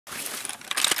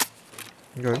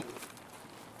Okay.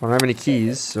 I don't have any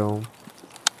keys, so.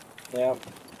 Yeah.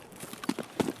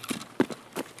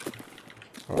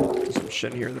 Oh, there's some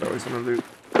shit in here that I always want to loot.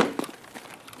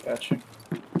 Gotcha.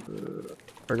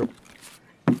 There we go.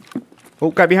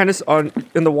 Oh, guy behind us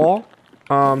in the wall.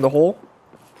 The hole.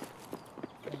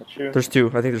 Gotcha. There's two.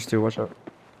 I think there's two. Watch out.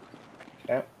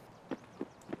 Okay.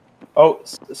 Oh,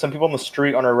 some people on the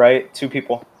street on our right. 2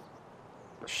 people.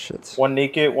 Shit. One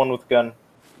naked, one with gun.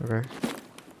 Okay.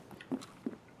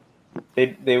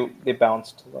 They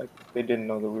bounced. Like, they didn't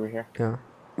know that we were here. Yeah.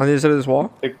 On the other side of this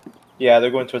wall? Yeah,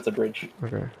 they're going towards the bridge.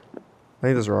 Okay. I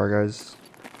think those are our guys.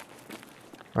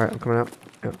 Alright, I'm coming up.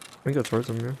 Yeah. I can go towards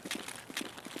them, yeah.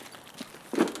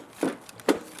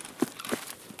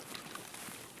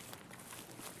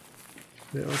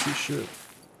 Yeah, I don't see shit.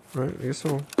 Right, I guess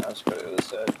so. Let's go to the other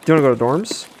side. Do you want to go to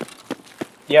dorms?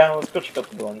 Yeah, let's go check out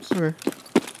the dorms. Okay.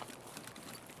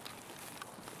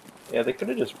 Yeah, they could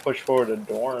have just pushed forward to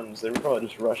dorms. They were probably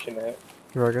just rushing it.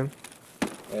 You reckon?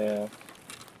 Yeah.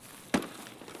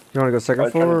 You want to go second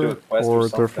Probably trying to floor do a quest or or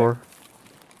third something. floor?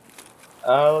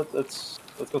 Let's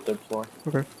go 3rd floor.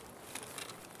 Okay.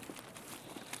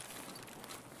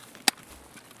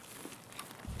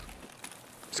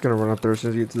 Just gonna run up there as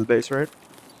soon as you get to the base, right?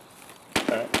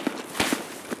 Alright.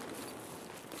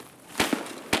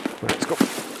 Alright, let's go.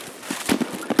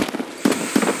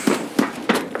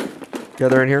 Yeah,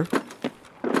 they're in here.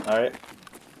 Alright.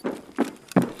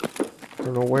 I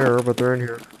don't know where, but they're in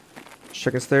here.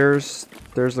 Checking stairs.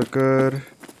 Stairs look good.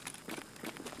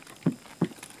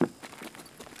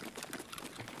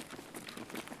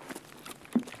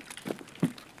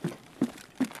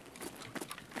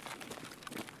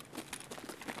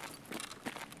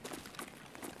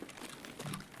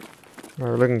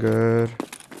 Alright, looking good.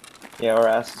 Yeah, our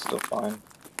ass is still fine. You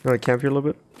want to camp here a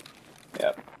little bit?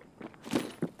 Yep.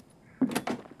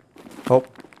 Oh,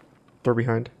 they're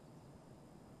behind.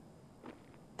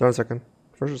 Down a second.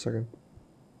 First or second.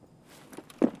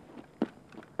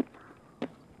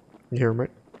 You hear him,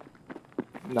 right?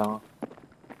 No.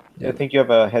 Yeah, I think you have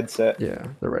a headset. Yeah,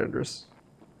 they're right under us.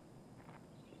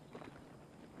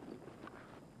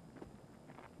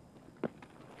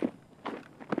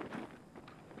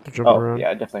 They're jumping around.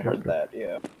 Yeah, I definitely heard that,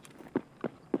 yeah.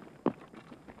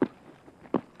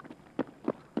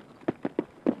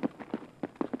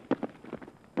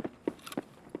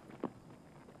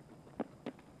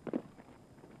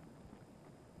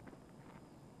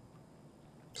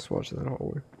 Just watching that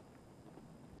hallway.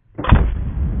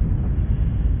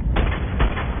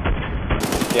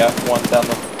 Yeah, one down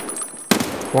the...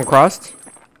 One crossed?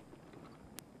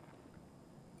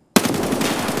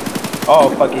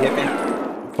 Oh, fuck, he hit me.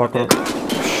 Fuck up.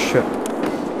 Shit. He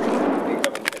got me in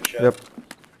the headshot. Yep.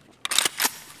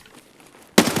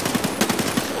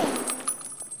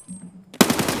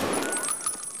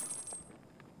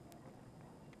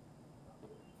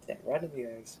 Yeah, right in the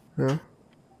eyes. Yeah.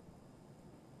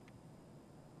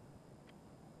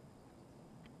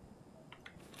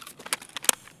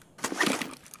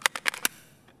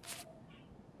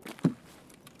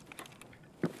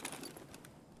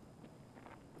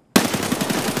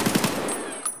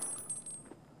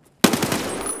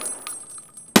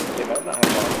 They might not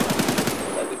have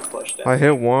one. That did flush down. I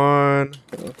hit one.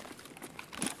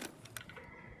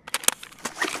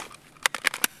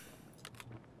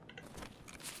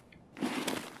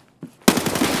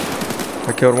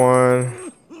 I killed one.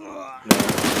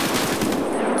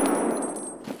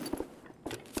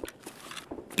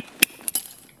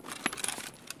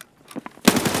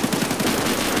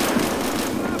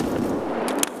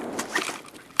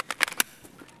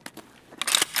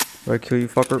 Did I kill you,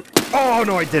 fucker? Oh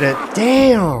no, I did it!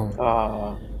 Damn!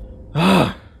 Ah.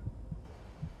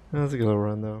 That was a good little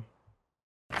run, though.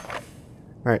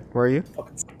 Alright, where are you?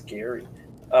 Fucking scary.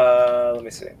 Let me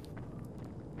see.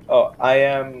 Oh, I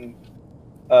am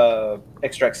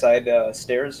extract side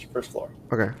stairs, 1st floor.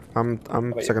 Okay, I'm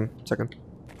about second. Second.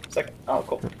 Oh,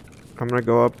 cool. I'm gonna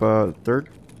go up 3rd.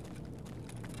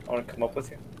 I want to come up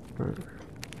with you. Alright.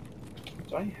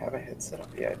 Do I have a headset up?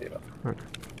 Yeah, I do. Alright.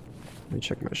 Let me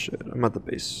check my shit. I'm at the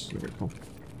base. Okay, cool.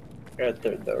 You're at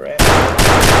 3rd though, right?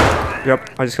 Yep,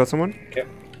 I just killed someone. Okay.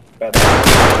 Bad.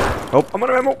 Oh, I'm out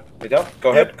of ammo. We don't?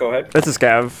 Go ahead, go ahead. That's a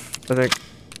scav, I think.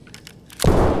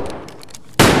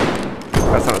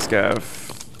 That's not a scav.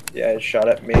 Yeah, it shot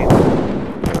at me. Yeah.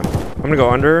 I'm gonna go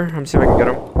under. I'm see if I can get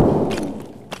him.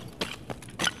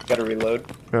 Gotta reload.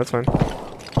 Yeah, that's fine.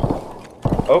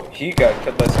 Oh, he got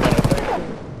killed by someone, I think.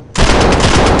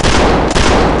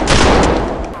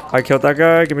 I killed that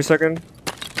guy. Give me a second.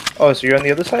 Oh, so you're on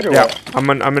the other side or Yeah, what? I'm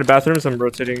in the bathrooms. I'm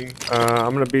rotating.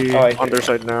 I'm gonna be Oh, I on hear their you.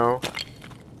 side now.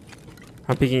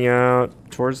 I'm peeking out.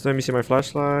 towards them. You see my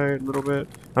flashlight a little bit.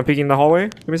 I'm peeking the hallway.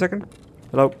 Give me a second.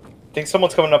 Hello. I think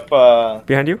someone's coming up.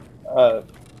 Behind you.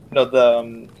 No,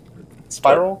 the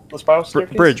spiral. The spiral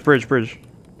staircase. Bridge.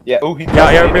 Yeah. Oh, he.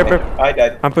 Yeah. I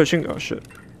died. I'm pushing. Oh shit.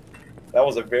 That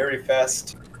was a very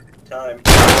fast time.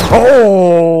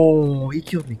 Oh, he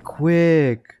killed me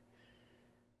quick.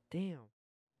 Damn.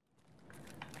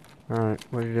 All right,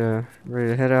 ready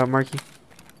to head out, Marky?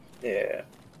 Yeah.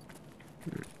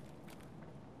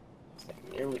 It's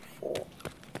like nearly full.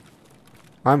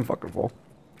 I'm fucking full.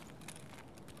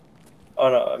 Oh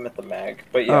no, I meant the mag.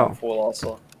 But yeah, I'm full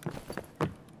also.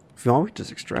 If you want, we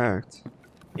just extract.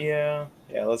 Yeah.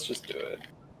 Yeah, let's just do it.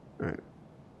 Alright.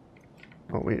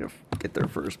 Well, we need to get there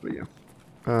first, but yeah.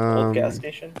 Old gas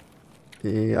station?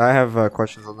 Yeah, I have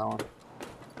questions on that one.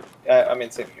 I mean,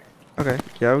 same here. Okay,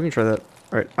 yeah, we can try that.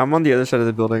 Alright, I'm on the other side of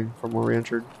the building from where we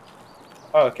entered.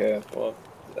 Oh, okay, well,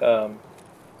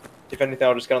 if anything,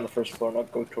 I'll just get on the first floor and I'll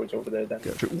go towards over there then.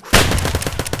 Gotcha.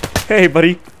 Hey,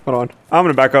 buddy. Hold on. I'm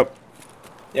gonna back up.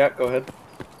 Yeah, go ahead.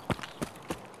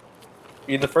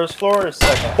 You the first floor or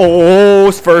second? Oh,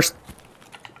 it's first.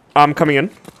 I'm coming in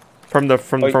from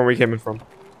where we came in from.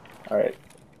 All right.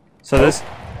 So this,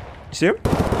 you see him?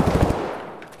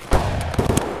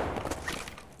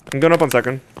 I'm going up on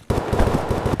second.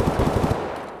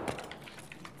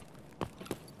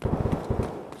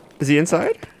 Is he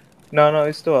inside? No,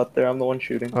 he's still out there. I'm the one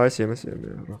shooting. Oh, I see him.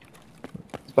 Yeah.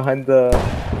 He's behind the.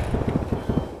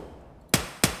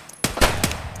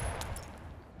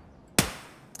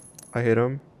 I hit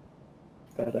him.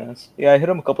 Badass. Yeah, I hit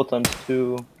him a couple times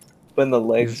too, but in the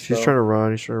legs. He's trying to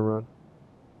run.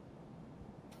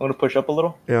 I'm gonna push up a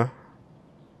little. Yeah.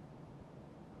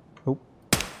 Oh.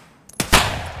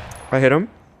 I hit him.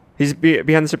 He's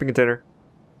behind the shipping container.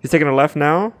 He's taking a left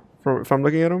now. If I'm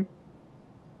looking at him.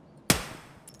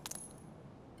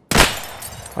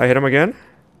 I hit him again.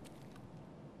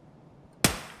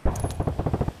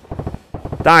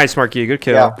 Nice, Marky. Good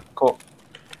kill. Yeah, cool.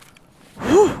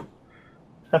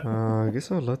 I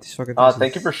guess I'll let these fucking things.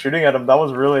 Thank you for shooting at him. That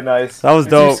was really nice. That was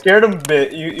dope. You scared him a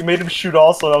bit. You made him shoot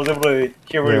also, and I was able to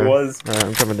hear where he was. Alright,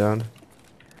 I'm coming down.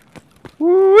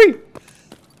 Woo-wee!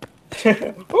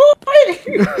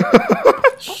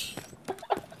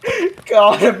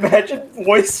 God, imagine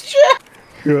voice chat.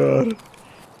 God.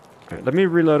 Alright, let me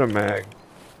reload a mag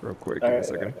real quick. Give me a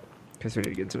second. Right. In case we need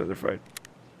to get into another fight.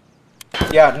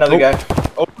 Yeah, another guy.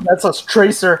 Oh, that's a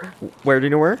tracer. Where? Do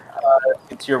you know where?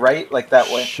 It's your right, like that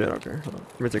way. Shit, okay. Hold on.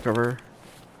 Let me take cover.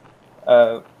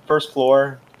 First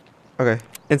floor. Okay.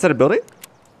 Inside a building?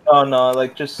 Oh, no,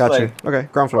 like just Got like... you. Okay,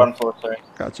 ground floor. Ground floor, sorry.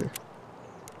 Got you.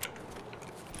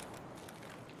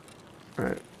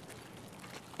 Alright.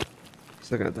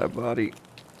 Just looking at that body.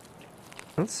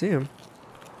 I don't see him.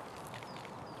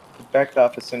 He backed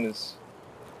off as soon as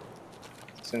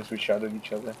we shot at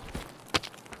each other.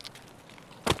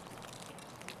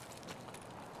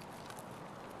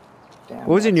 Damn,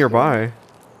 What was he nearby?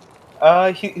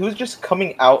 He was just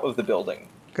coming out of the building.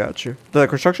 Got you. The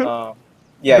construction?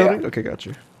 Yeah, building? yeah. Okay, got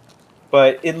you.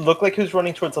 But it looked like he was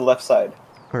running towards the left side.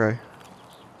 Okay.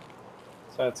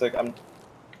 So it's like, Then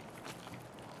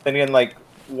again, like,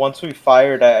 once we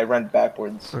fired, I ran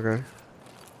backwards. Okay.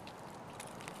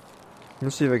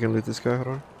 Let's see if I can loot this guy. Hold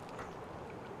on.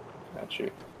 Got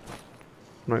you. I'm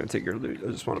not gonna take your loot.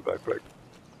 I just want a backpack.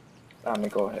 I'm gonna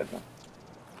go ahead now.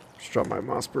 Just drop my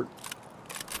Mossberg.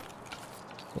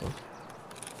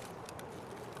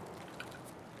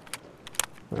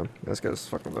 This guy's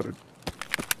fucking loaded.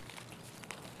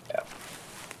 Yeah.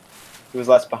 He was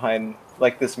left behind,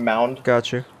 like, this mound.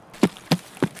 Got you.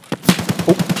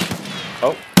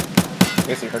 Oh. I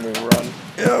guess he heard me run.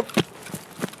 Yep.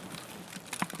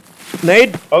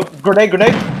 Nade? Oh, grenade! Does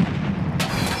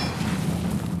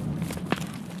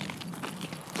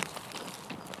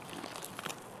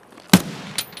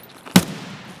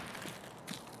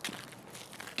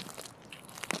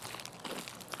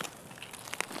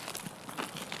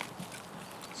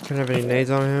have any nades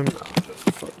on him?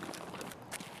 Oh,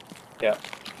 yeah.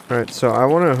 Alright, so I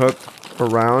want to hook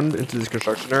around into this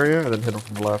construction area and then hit him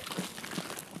from the left.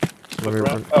 Look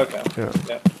around? Okay. Yeah.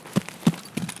 Do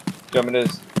you want me to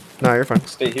Nah, you're fine.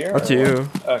 stay here? Up to you.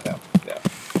 Okay, yeah.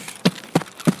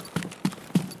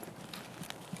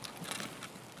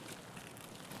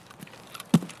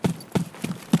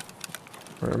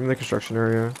 Alright, I'm in the construction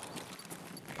area.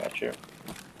 Got you.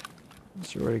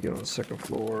 So you're ready to get on the second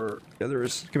floor. Yeah, there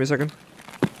is. Give me a second.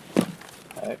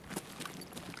 Alright.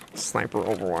 Sniper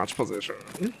Overwatch position.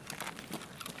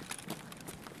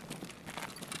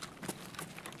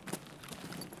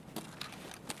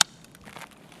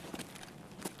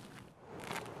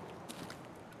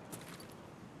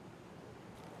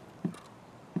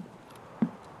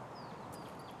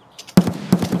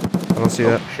 don't see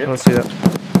that. Shit. I don't see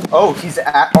that. Oh, he's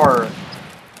at our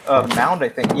mound, I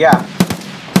think. Yeah.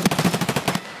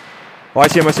 Oh, I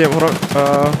see him. I see him. Hold on.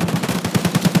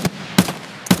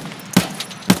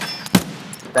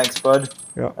 Thanks, bud.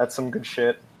 Yeah. That's some good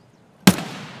shit.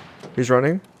 He's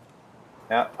running.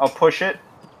 Yeah, I'll push it.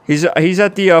 He's at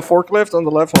the forklift on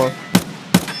the left one.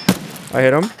 I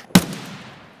hit him.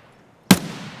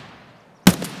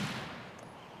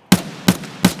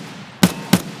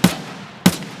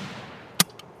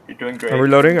 You're doing great. I'm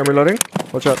reloading. I'm reloading.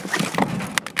 Watch out.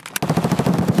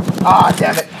 Ah,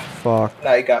 damn it. Fuck.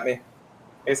 Nah, he got me.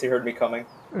 I guess he heard me coming.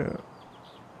 Yeah.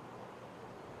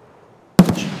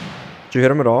 Did you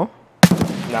hit him at all?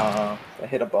 Nah, I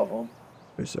hit above him.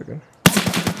 Wait a second.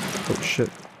 Oh shit.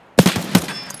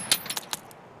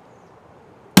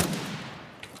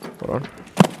 Hold on.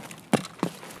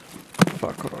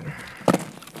 Fuck, hold on.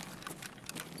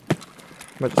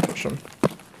 Might just push him.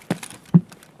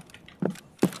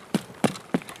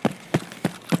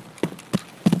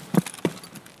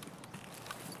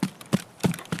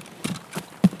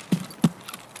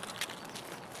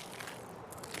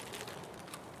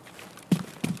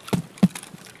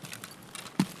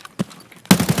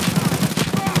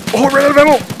 Oh, I ran out of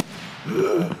ammo!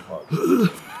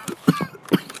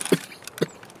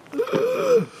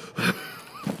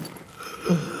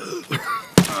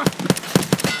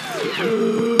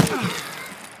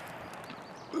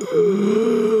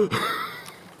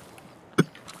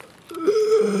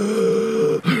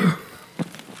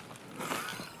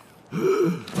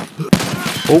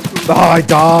 Oh, I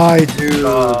died, dude.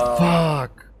 Fuck.